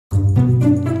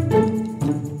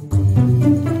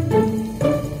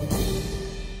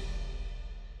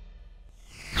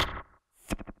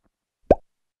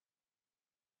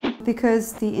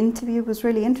Because the interview was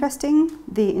really interesting.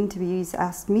 The interviewees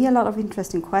asked me a lot of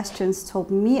interesting questions,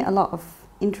 told me a lot of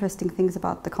interesting things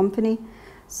about the company.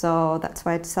 So that's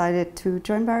why I decided to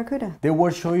join Barracuda. They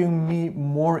were showing me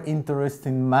more interest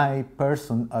in my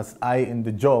person as I in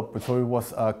the job, so it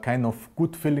was a kind of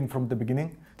good feeling from the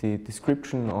beginning. The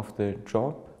description of the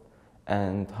job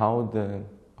and how the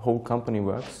whole company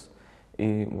works,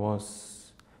 it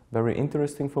was very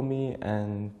interesting for me,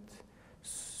 and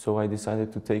so I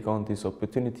decided to take on this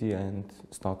opportunity and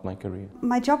start my career.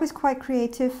 My job is quite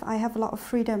creative. I have a lot of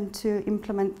freedom to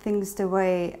implement things the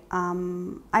way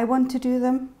I want to do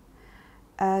them.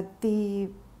 The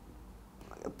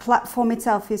platform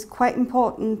itself is quite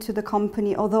important to the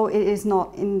company, although it is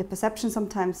not in the perception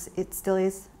sometimes, it still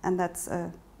is, and that's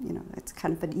it's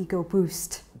kind of an ego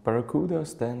boost. Barracuda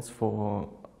stands for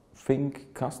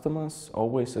think customers,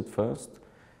 always at first.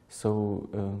 So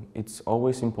it's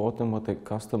always important what the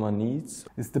customer needs.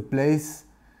 It's the place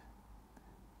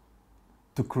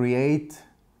to create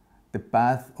the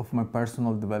path of my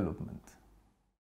personal development.